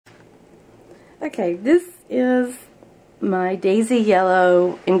Okay, this is my Daisy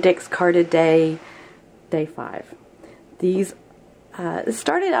Yellow Index Carded Day 5. These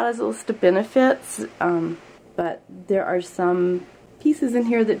started out as a list of benefits, but there are some pieces in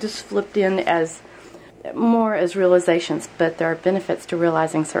here that just flipped in as more as realizations, but there are benefits to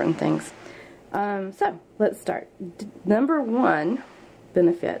realizing certain things. So let's start. Number one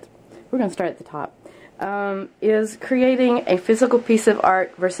benefit, we're going to start at the top, is creating a physical piece of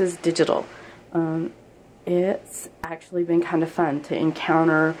art versus digital. It's actually been kind of fun to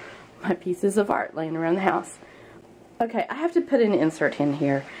encounter my pieces of art laying around the house. Okay, I have to put an insert in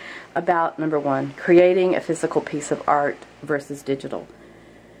here about number one, creating a physical piece of art versus digital.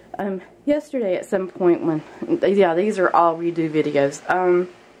 Yesterday at some point when, yeah, these are all redo videos.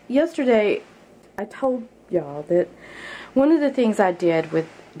 Yesterday I told y'all that one of the things I did with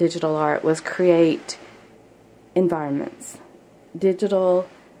digital art was create environments. Digital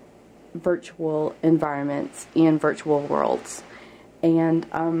virtual environments in virtual worlds, and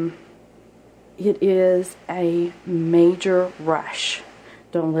it is a major rush.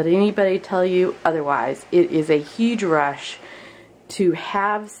 Don't let anybody tell you otherwise. It is a huge rush to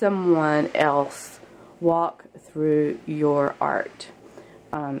have someone else walk through your art.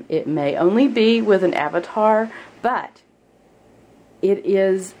 It may only be with an avatar, but it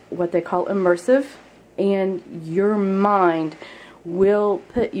is what they call immersive, and your mind will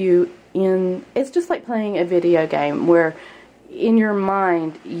put you in, it's just like playing a video game where in your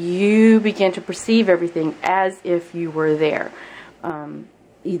mind you begin to perceive everything as if you were there.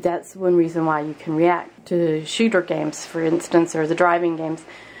 That's one reason why you can react to shooter games, for instance, or the driving games.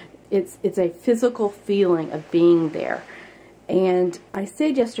 It's a physical feeling of being there. And I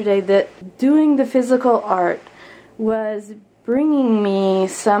said yesterday that doing the physical art was bringing me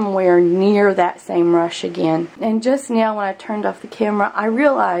somewhere near that same rush again. And just now when I turned off the camera, I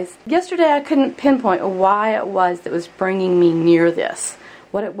realized yesterday I couldn't pinpoint why it was that was bringing me near this.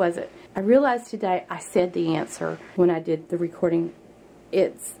 What it was it. I realized today I said the answer when I did the recording.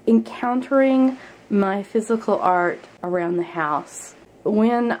 It's encountering my physical art around the house.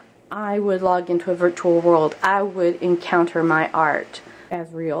 When I would log into a virtual world, I would encounter my art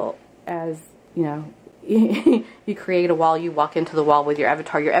as real as, you know, you create a wall, you walk into the wall with your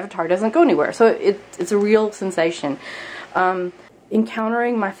avatar doesn't go anywhere, so it's a real sensation.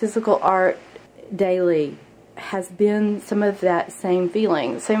 Encountering my physical art daily has been some of that same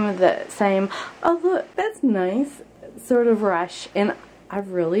feeling, some of that same, oh look, that's nice, sort of rush, and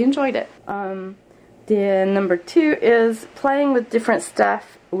I've really enjoyed it. Then number two is playing with different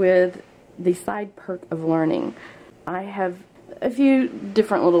stuff with the side perk of learning. I have a few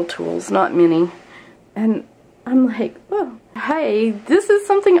different little tools, not many. And I'm like, oh, hey, this is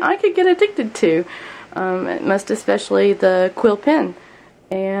something I could get addicted to. Most especially the quill pen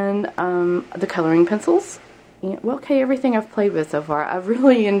and the coloring pencils. And, well, okay, everything I've played with so far, I've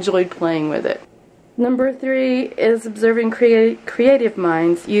really enjoyed playing with it. Number three is observing creative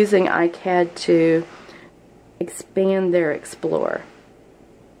minds using icad to expand their explore.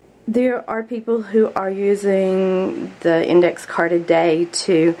 There are people who are using the index card a day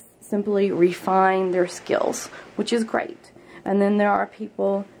to simply refine their skills, which is great. And then there are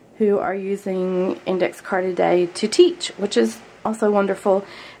people who are using index card a day to teach, which is also wonderful,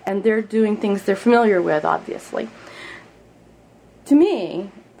 and they're doing things they're familiar with, obviously. To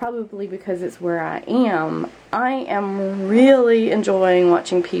me, probably because it's where I am really enjoying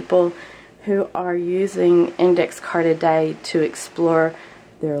watching people who are using index card a day to explore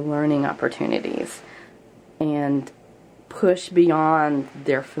their learning opportunities and push beyond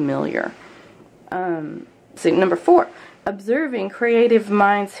their familiar. So number four, observing creative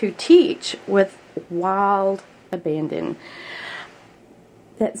minds who teach with wild abandon.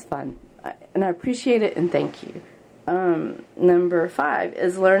 That's fun, and I appreciate it, and thank you. Number five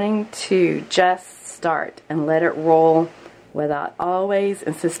is learning to just start and let it roll without always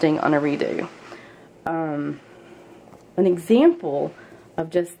insisting on a redo. An example of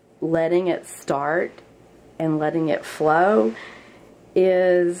just letting it start and letting it flow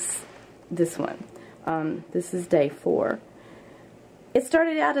is this one. This is day 4. It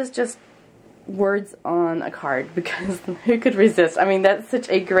started out as just words on a card because who could resist? I mean, that's such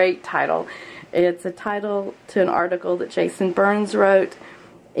a great title. It's a title to an article that Jason Burns wrote,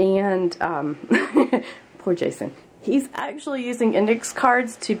 and poor Jason. He's actually using index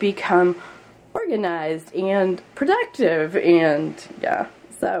cards to become organized and productive, and yeah,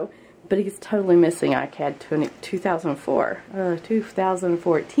 so, but he's totally missing icad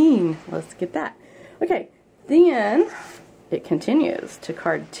 2014. Let's get that. Okay, then it continues to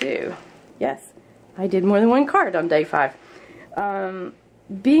card 2. Yes, I did more than one card on day 5.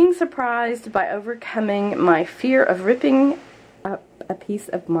 being surprised by overcoming my fear of ripping up a piece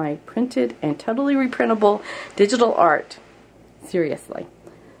of my printed and totally reprintable digital art. Seriously.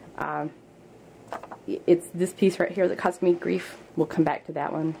 It's this piece right here that caused me grief. We'll come back to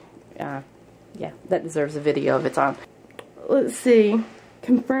that one. Yeah, that deserves a video of its own. Let's see.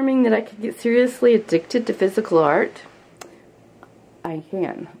 Confirming that I could get seriously addicted to physical art. I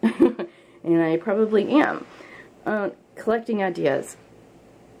can. And I probably am. Collecting ideas.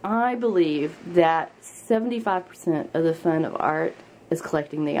 I believe that 75% of the fun of art is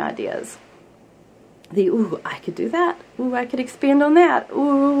collecting the ideas. Ooh, I could do that. Ooh, I could expand on that.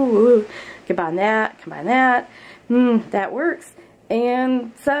 Ooh, combine that, combine that. That works.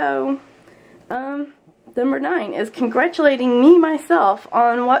 And so, number 9 is congratulating me, myself,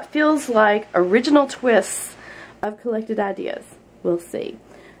 on what feels like original twists of collected ideas. We'll see.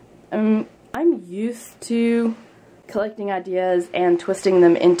 I'm used to collecting ideas and twisting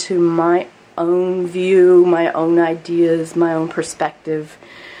them into my own view, my own ideas, my own perspective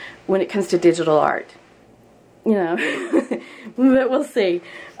when it comes to digital art. You know, but we'll see.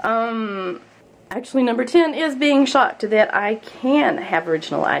 Actually, number 10 is being shocked that I can have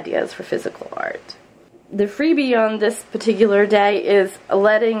original ideas for physical art. The freebie on this particular day is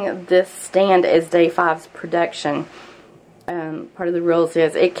letting this stand as day 5's production. Part of the rules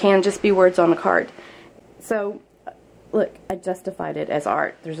is it can just be words on a card. So, look, I justified it as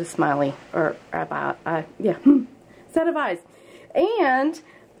art. There's a smiley, or yeah, set of eyes. And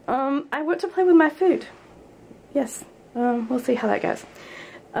I want to play with my food. Yes, we'll see how that goes.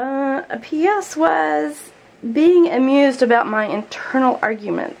 A PS was being amused about my internal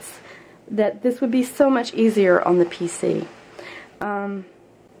arguments, that this would be so much easier on the PC.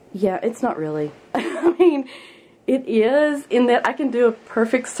 Yeah, it's not really. I mean, it is in that I can do a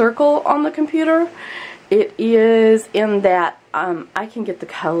perfect circle on the computer. It is in that I can get the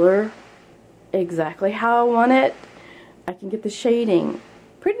color exactly how I want it. I can get the shading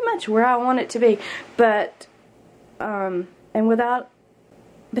pretty much where I want it to be. But, but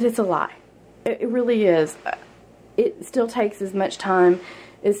it's a lie. It really is. It still takes as much time.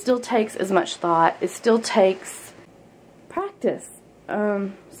 It still takes as much thought. It still takes practice.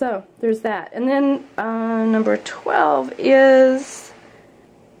 So, there's that. And then, number 12 is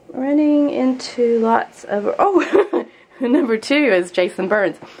running into lots of... Oh! Number 2 is Jason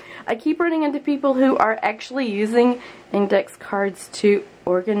Burns. I keep running into people who are actually using index cards to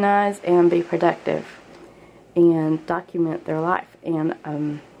organize and be productive and document their life.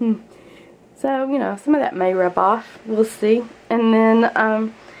 And, so, you know, some of that may rub off. We'll see. And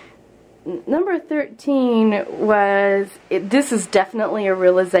then, number 13 was, this is definitely a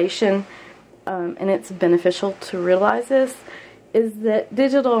realization, and it's beneficial to realize this, is that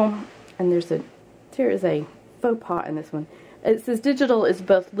digital, and there is a faux pas in this one. It says digital is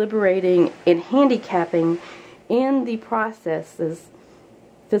both liberating and handicapping in the processes,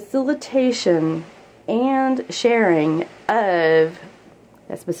 facilitation, and sharing of,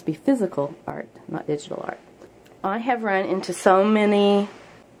 that's supposed to be physical art, not digital art. I have run into so many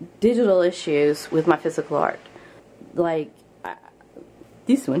digital issues with my physical art. Like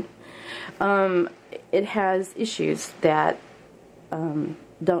this one. It has issues that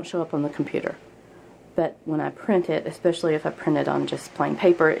don't show up on the computer. But when I print it, especially if I print it on just plain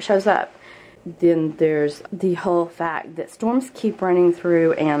paper, it shows up. Then there's the whole fact that storms keep running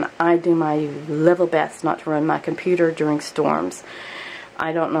through, and I do my level best not to run my computer during storms.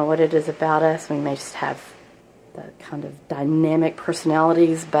 I don't know what it is about us. We may just have the kind of dynamic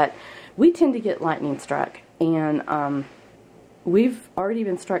personalities, but we tend to get lightning struck. And we've already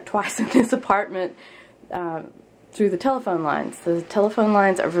been struck twice in this apartment through the telephone lines. The telephone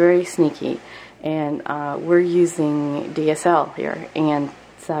lines are very sneaky, and we're using DSL here. And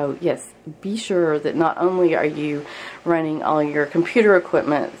so, yes, be sure that not only are you running all your computer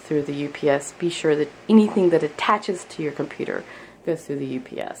equipment through the UPS, be sure that anything that attaches to your computer goes through the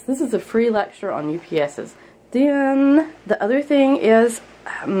UPS. This is a free lecture on UPSs. Then, the other thing is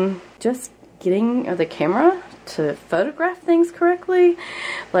just getting the camera to photograph things correctly.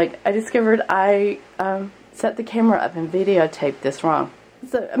 Like, I discovered I set the camera up and videotaped this wrong.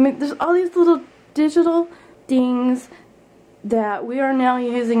 So, I mean, there's all these little digital things that we are now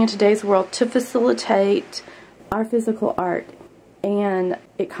using in today's world to facilitate our physical art. And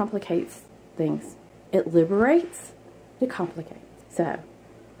it complicates things. It liberates, it complicates. So,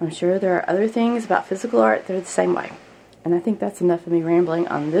 I'm sure there are other things about physical art that are the same way. And I think that's enough of me rambling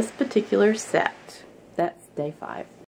on this particular set. That's day 5.